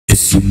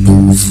If you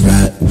move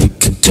right, we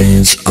can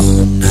dance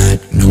all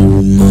night.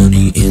 No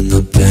money in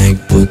the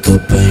bank, but the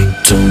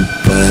bank don't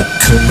bite.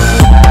 Come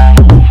on.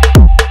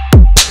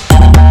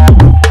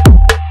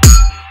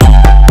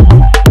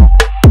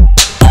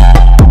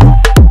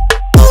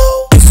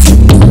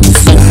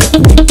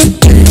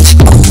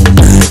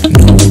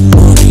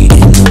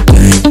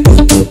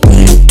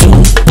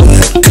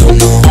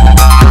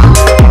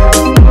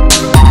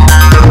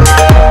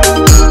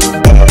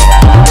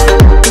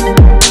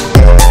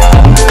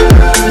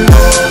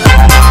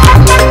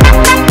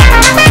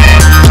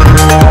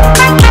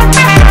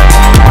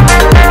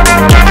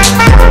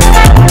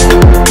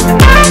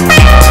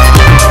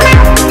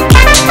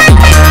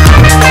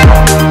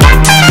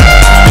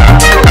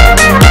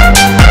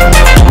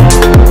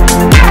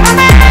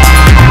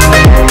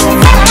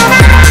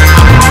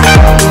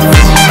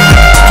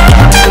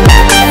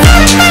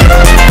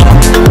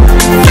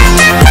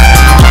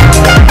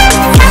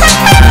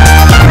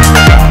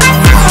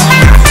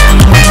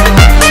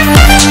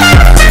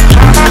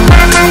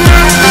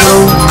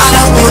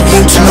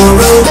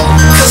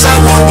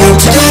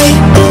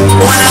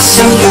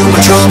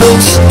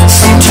 Troubles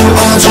seem to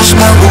all just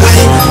melt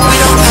away. We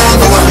don't have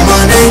a lot of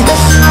money,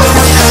 but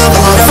we have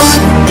a lot of fun.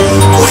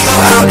 We go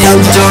out in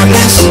the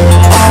darkness,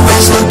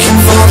 always looking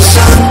for the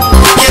sun.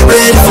 Get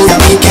ready for the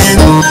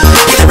weekend,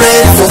 get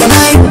ready for the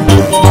night.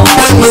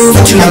 We're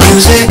moving to the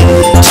music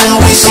till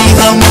we see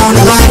the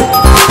morning light.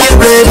 Get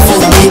ready for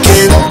the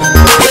weekend,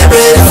 get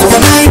ready for the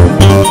night.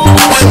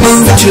 We're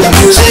moving to the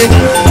music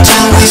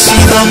till we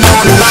see the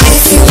morning light.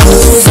 If you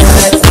move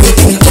right, we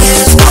can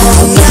dance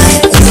all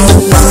night. No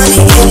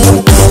money in the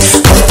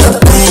bank, but the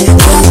bank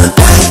don't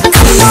bite.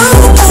 Come on.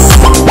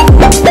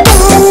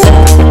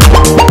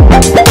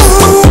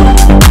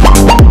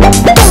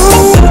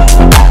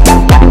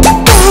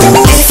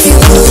 If you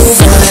move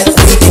right,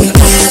 we can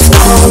dance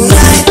all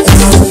night.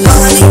 No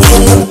money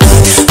in the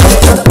bank, but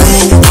the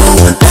bank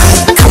don't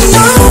bite. Come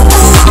on.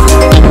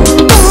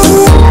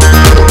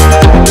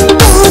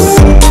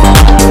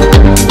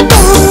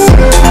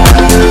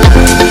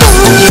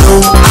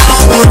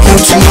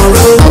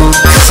 Tomorrow,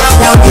 'cause I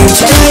want you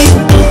today.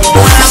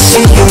 When I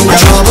see you, my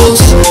troubles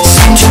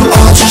seem to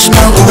all just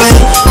melt away.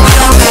 We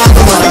don't have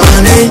a lot of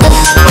money,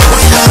 but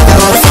we have a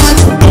lot of fun.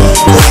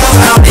 We go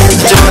out in the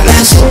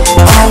darkness,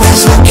 always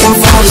looking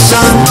for the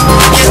sun.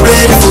 Get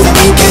ready for the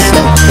weekend,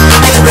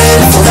 get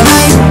ready for the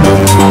night.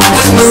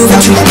 We're moving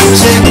to the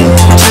music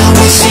till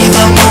we see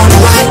the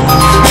morning light.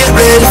 Get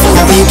ready for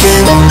the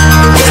weekend,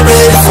 get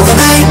ready for the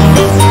night.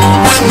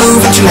 We're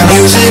moving to the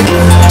music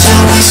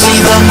till we see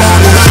the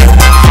morning light.